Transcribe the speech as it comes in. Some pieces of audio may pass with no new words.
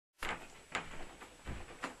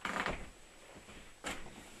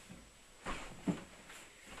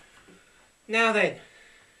Now then,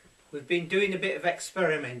 we've been doing a bit of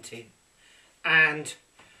experimenting, and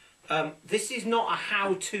this is not a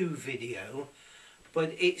how-to video,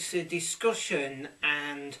 but it's a discussion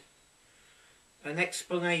and an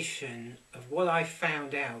explanation of what I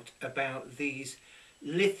found out about these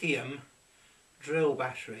lithium drill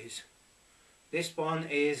batteries. This one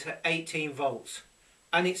is 18 volts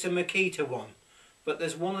and it's a Makita one, but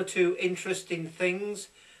there's one or two interesting things,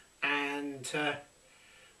 and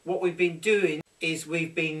what we've been doing is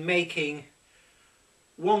we've been making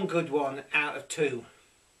one good one out of two,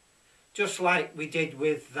 just like we did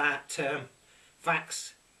with that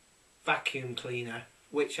Vax vacuum cleaner,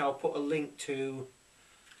 which I'll put a link to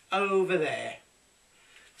over there.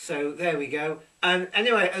 So there we go. And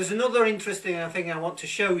anyway, there's another interesting thing I want to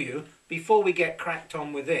show you before we get cracked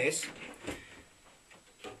on with this.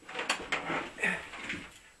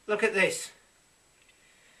 Look at this.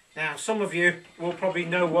 Now some of you will probably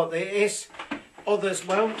know what it is, others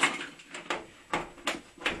won't.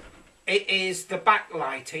 It is the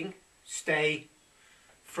backlighting stay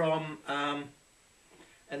from an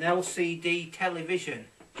LCD television.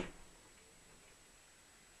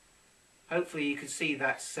 Hopefully you can see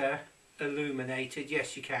that's illuminated.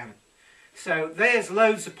 Yes, you can. So there's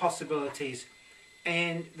loads of possibilities,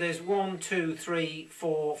 and there's 1, 2, 3,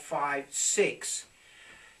 4, 5, 6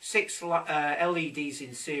 LEDs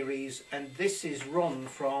in series, and this is run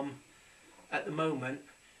from, at the moment,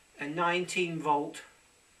 a 19 volt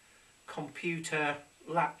computer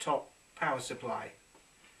laptop power supply.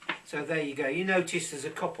 So there you go. You notice there's a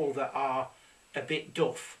couple that are a bit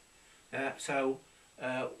duff. And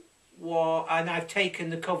I've taken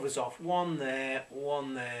the covers off. One there,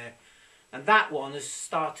 and that one has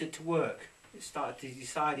started to work. It started to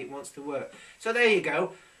decide it wants to work. So there you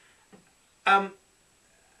go. A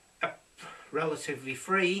relatively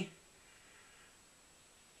free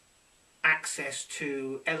access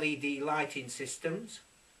to LED lighting systems.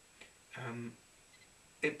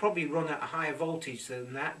 It probably run at a higher voltage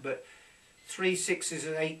than that, but 3 6s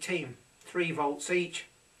and 18, 3 volts each.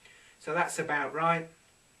 So that's about right.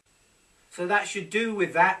 So that should do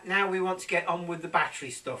with that. Now we want to get on with the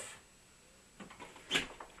battery stuff.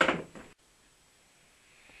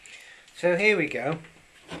 So here we go.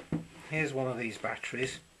 Here's one of these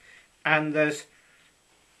batteries, and there's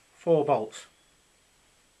 4 bolts,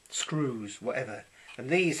 screws, whatever,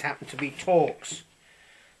 and these happen to be Torx.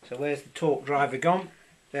 So where's the torque driver gone?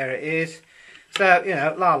 There it is. So, you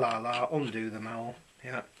know, undo them all.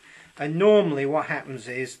 Yeah. And normally what happens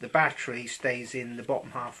is the battery stays in the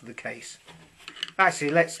bottom half of the case.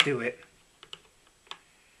 Actually, let's do it.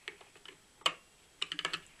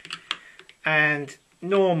 And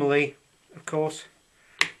normally, of course,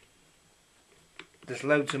 there's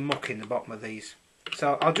loads of muck in the bottom of these.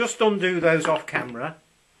 So I'll just undo those off camera.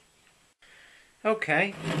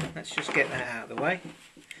 Okay, let's just get that out of the way.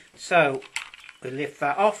 So we lift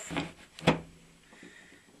that off.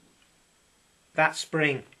 That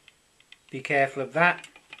spring, be careful of that.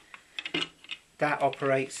 That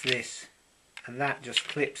operates this, and that just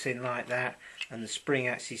clips in like that, and the spring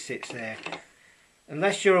actually sits there.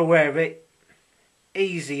 Unless you're aware of it,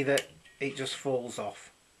 easy that it just falls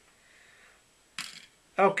off.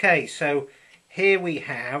 Okay, so here we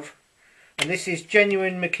have, and this is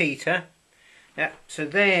genuine Makita. Yeah, so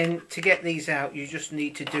then to get these out you just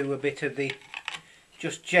need to do a bit of the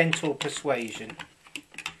just gentle persuasion,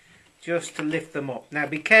 just to lift them up. Now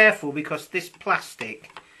be careful, because this plastic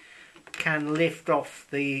can lift off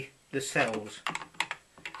the cells.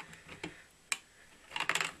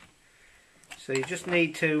 So you just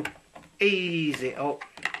need to ease it up.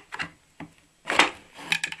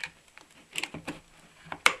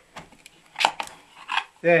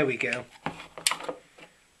 There we go.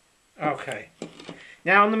 Okay.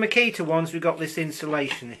 Now on the Makita ones we've got this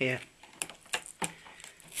insulation here,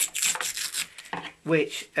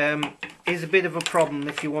 which is a bit of a problem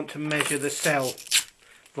if you want to measure the cell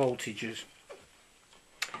voltages.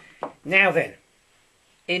 Now then,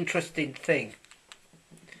 interesting thing.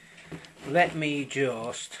 Let me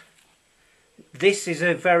just... This is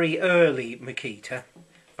a very early Makita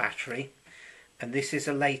battery, and this is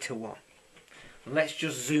a later one. Let's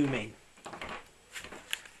just zoom in.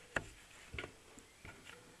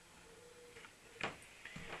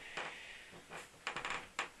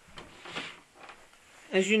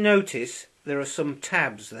 As you notice, there are some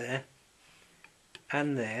tabs there,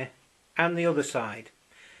 and the other side.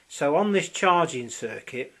 So on this charging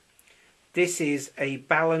circuit, this is a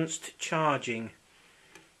balanced charging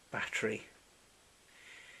battery.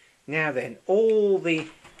 Now then,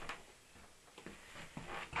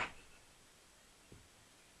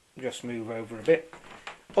 just move over a bit.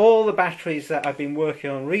 all the batteries that I've been working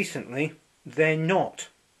on recently, they're not.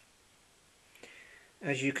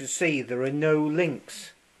 As you can see, there are no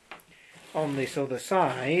links. On this other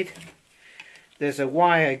side, there's a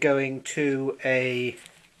wire going to a,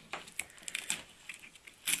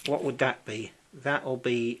 what would that be? That'll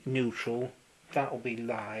be neutral, that'll be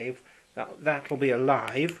live, that'll be a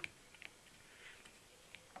live.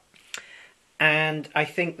 And I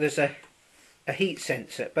think there's a heat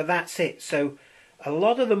sensor, but that's it. So a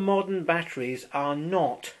lot of the modern batteries are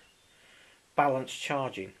not balanced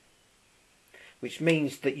charging, which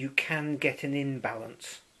means that you can get an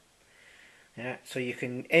imbalance. Yeah, so you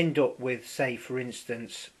can end up with, say for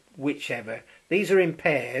instance, whichever. These are in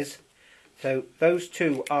pairs, so those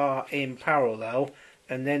two are in parallel,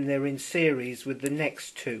 and then they're in series with the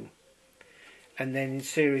next two, and then in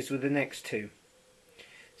series with the next two.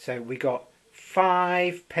 So we got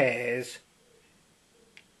 5 pairs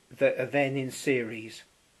that are then in series.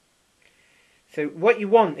 So what you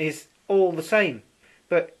want is all the same.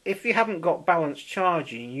 But if you haven't got balanced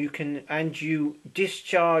charging, you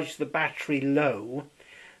discharge the battery low,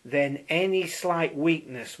 then any slight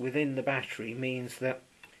weakness within the battery means that,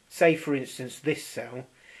 say for instance this cell,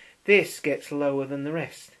 this gets lower than the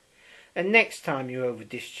rest. And next time you over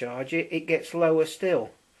discharge it, it gets lower still,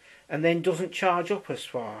 and then doesn't charge up as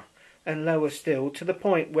far, and lower still, to the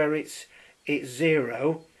point where it's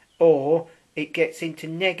zero, or it gets into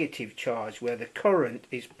negative charge where the current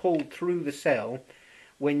is pulled through the cell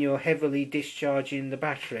when you're heavily discharging the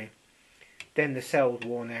battery. Then the cell's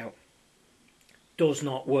worn out. Does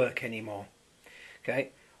not work anymore.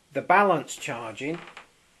 Okay, the balance charging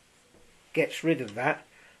gets rid of that,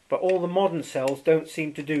 but all the modern cells don't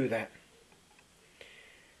seem to do that.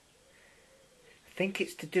 I think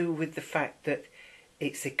it's to do with the fact that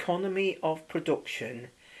it's economy of production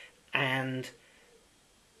and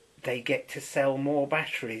they get to sell more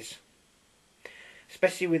batteries.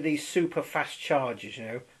 Especially with these super fast chargers, you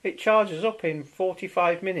know. It charges up in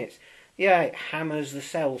 45 minutes. Yeah, it hammers the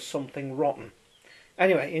cells something rotten.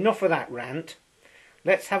 Anyway, enough of that rant.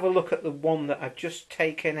 Let's have a look at the one that I've just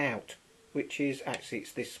taken out, which is, actually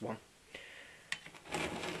it's this one.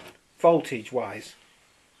 Voltage wise.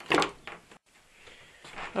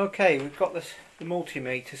 Okay, we've got the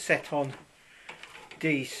multimeter set on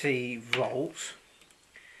DC volts.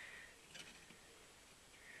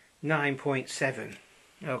 9.7.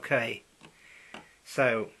 Okay,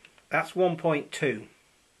 so that's 1.2.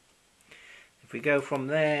 If we go from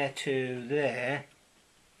there to there,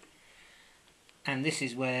 and this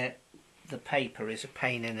is where the paper is a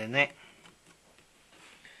pain in the neck.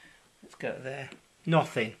 Let's go there.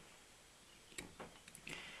 Nothing.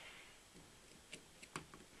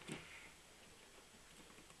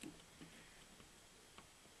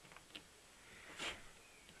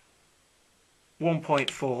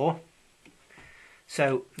 .4.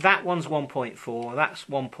 So that one's 1.4, that's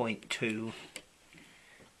 1.2,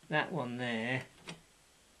 that one there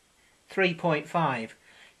 3.5.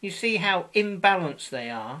 You see how imbalanced they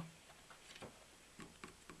are?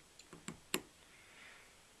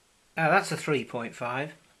 Oh, that's a 3.5.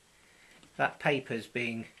 That paper's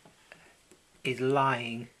is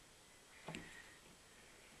lying.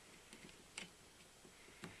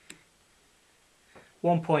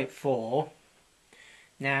 .4.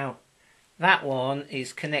 Now, that one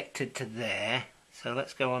is connected to there, so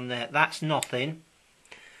let's go on there. That's nothing,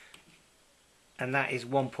 and that is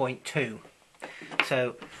 1.2.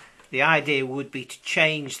 So, the idea would be to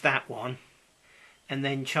change that one and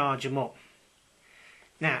then charge them up.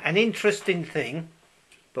 Now, an interesting thing,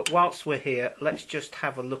 but whilst we're here, let's just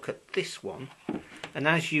have a look at this one. And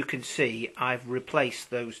as you can see, I've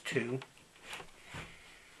replaced those two.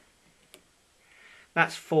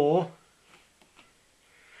 That's 4.1,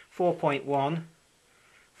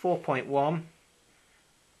 4.1,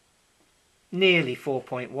 nearly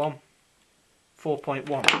 4.1,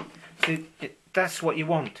 4.1. So that's what you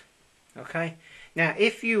want. Okay. Now,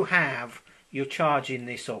 if you're charging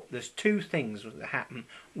this up, there's two things that happen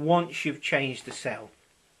once you've changed the cell.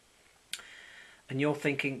 And you're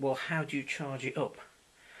thinking, well, how do you charge it up?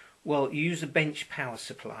 Well, you use a bench power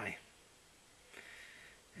supply.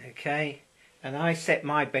 Okay. And I set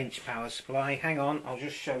my bench power supply. Hang on, I'll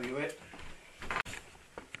just show you it.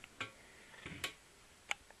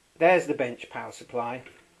 There's the bench power supply.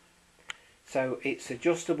 So it's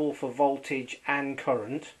adjustable for voltage and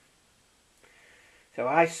current. So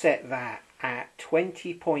I set that at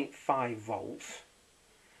 20.5 volts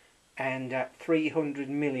and at 300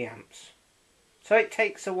 milliamps. So it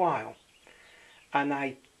takes a while. And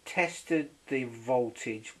I tested the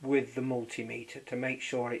voltage with the multimeter to make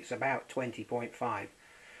sure it's about 20.5.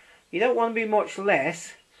 You don't want to be much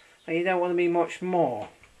less, and you don't want to be much more.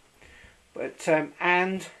 But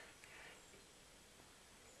and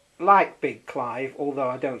like Big Clive, although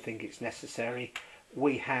I don't think it's necessary,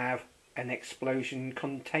 we have an explosion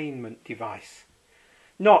containment device.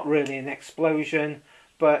 Not really an explosion,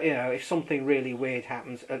 but you know, if something really weird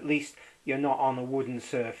happens, at least you're not on a wooden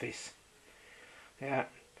surface. Yeah.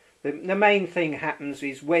 The main thing happens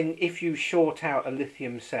is if you short out a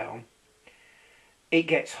lithium cell, it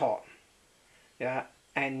gets hot. Yeah,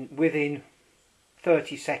 and within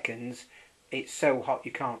 30 seconds it's so hot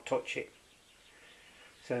you can't touch it.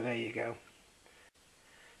 So there you go.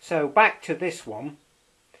 So back to this one.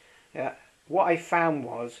 What I found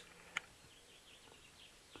was,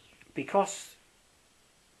 because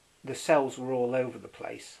the cells were all over the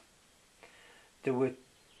place, there were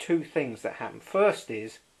two things that happened. First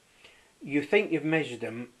is, you think you've measured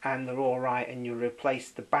them and they're alright and you replace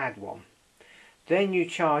the bad one. Then you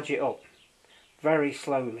charge it up very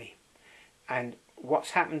slowly. And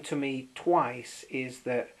what's happened to me twice is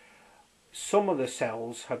that some of the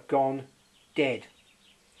cells have gone dead,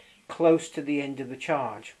 close to the end of the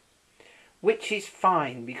charge. Which is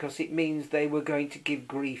fine, because it means they were going to give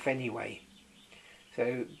grief anyway.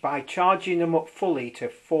 So by charging them up fully to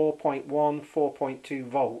 4.1, 4.2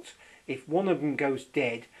 volts, if one of them goes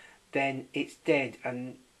dead, then it's dead,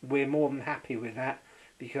 and we're more than happy with that,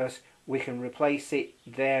 because we can replace it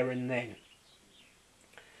there and then.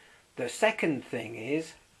 The second thing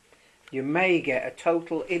is, you may get a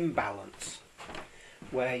total imbalance,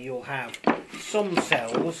 where you'll have some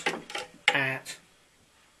cells at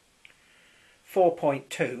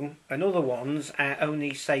 4.2 and other ones at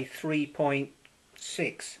only, say,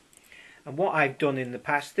 3.6. And what I've done in the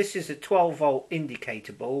past, this is a 12 volt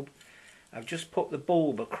indicator bulb. I've just put the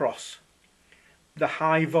bulb across the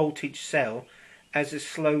high voltage cell as a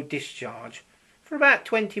slow discharge for about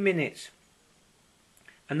 20 minutes.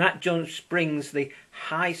 And that just brings the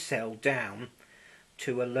high cell down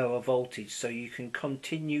to a lower voltage, so you can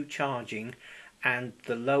continue charging and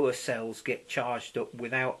the lower cells get charged up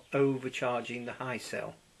without overcharging the high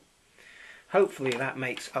cell. Hopefully that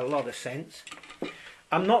makes a lot of sense.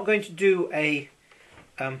 I'm not going to do a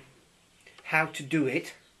how to do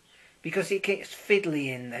it, because it gets fiddly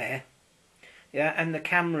in there, yeah, and the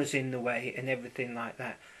camera's in the way and everything like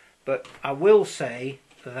that. But I will say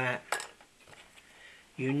that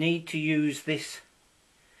you need to use this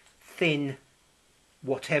thin,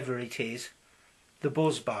 whatever it is, the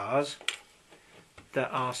buzz bars that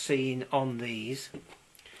are seen on these.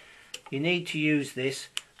 You need to use this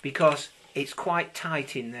because it's quite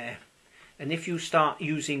tight in there, and if you start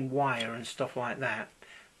using wire and stuff like that,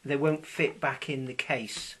 they won't fit back in the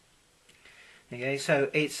case. Okay, so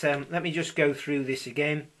it's let me just go through this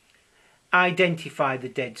again. Identify the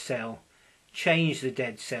dead cell, change the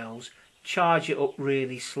dead cells, charge it up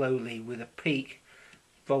really slowly with a peak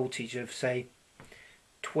voltage of, say,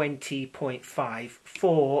 20.5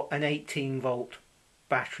 for an 18 volt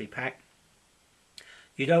battery pack.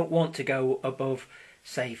 You don't want to go above,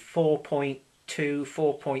 say, 4.2,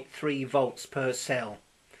 4.3 volts per cell.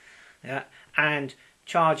 Yeah, and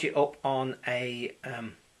charge it up on a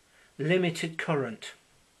limited current.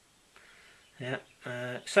 Yeah,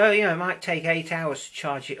 so you know, it might take 8 hours to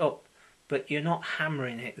charge it up, but you're not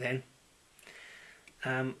hammering it then.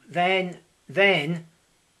 Then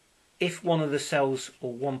if one of the cells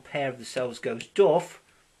or one pair of the cells goes duff,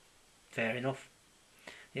 fair enough.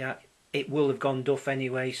 Yeah, it will have gone duff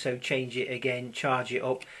anyway, so change it again, charge it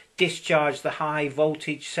up, discharge the high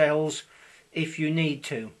voltage cells if you need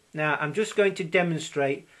to. Now I'm just going to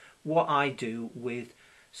demonstrate what I do with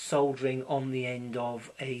soldering on the end of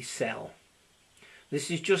a cell. This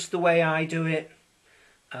is just the way I do it.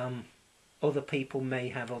 Other people may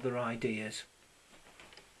have other ideas.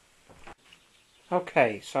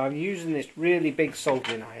 Okay, so I'm using this really big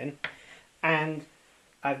soldering iron, and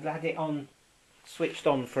I've had it on, switched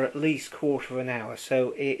on for at least quarter of an hour,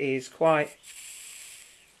 so it is quite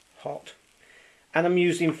hot. And I'm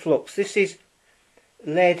using flux. This is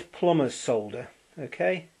lead plumber's solder.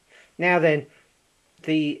 Okay, now then,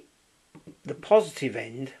 the positive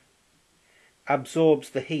end absorbs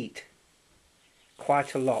the heat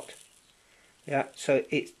quite a lot. Yeah, so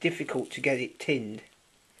it's difficult to get it tinned.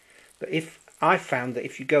 But I found that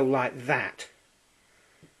if you go like that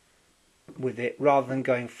with it rather than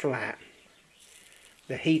going flat,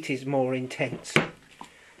 the heat is more intense.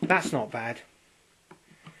 That's not bad.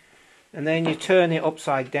 And then you turn it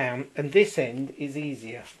upside down, and this end is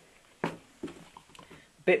easier. A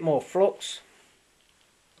bit more flux.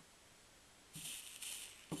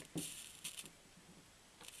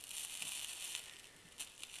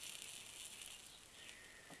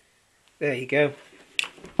 There you go.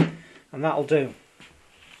 and that'll do.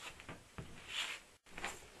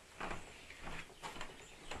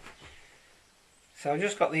 So I've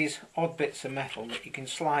just got these odd bits of metal that you can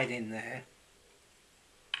slide in there,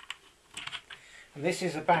 and this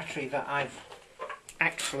is a battery that I've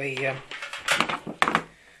actually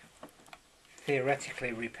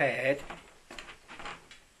theoretically repaired.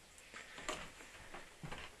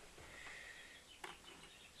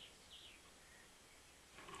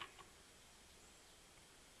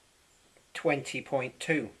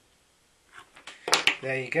 .2.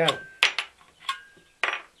 There you go.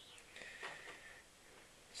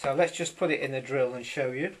 So let's just put it in the drill and show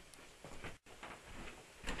you.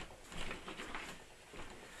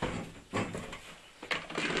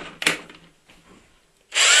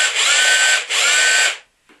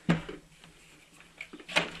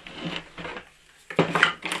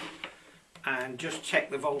 And just check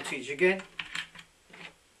the voltage again.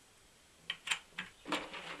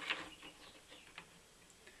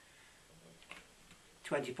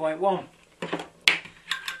 .1.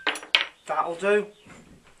 That'll do.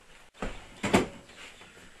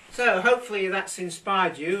 So hopefully that's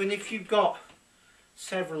inspired you, and if you've got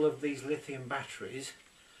several of these lithium batteries,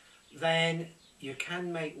 then you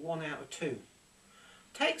can make 1 out of 2.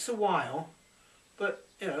 Takes a while, but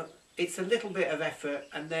you know, it's a little bit of effort,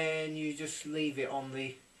 and then you just leave it on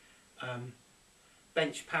the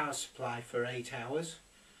bench power supply for 8 hours,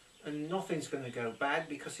 and nothing's going to go bad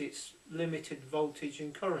because it's limited voltage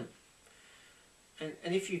and current.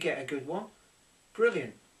 And if you get a good one,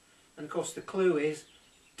 brilliant. And of course the clue is,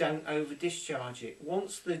 don't over discharge it.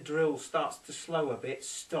 Once the drill starts to slow a bit,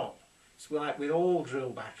 stop. It's like with all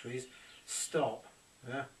drill batteries, stop.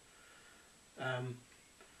 Yeah?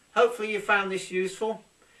 Hopefully you found this useful.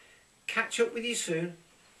 Catch up with you soon.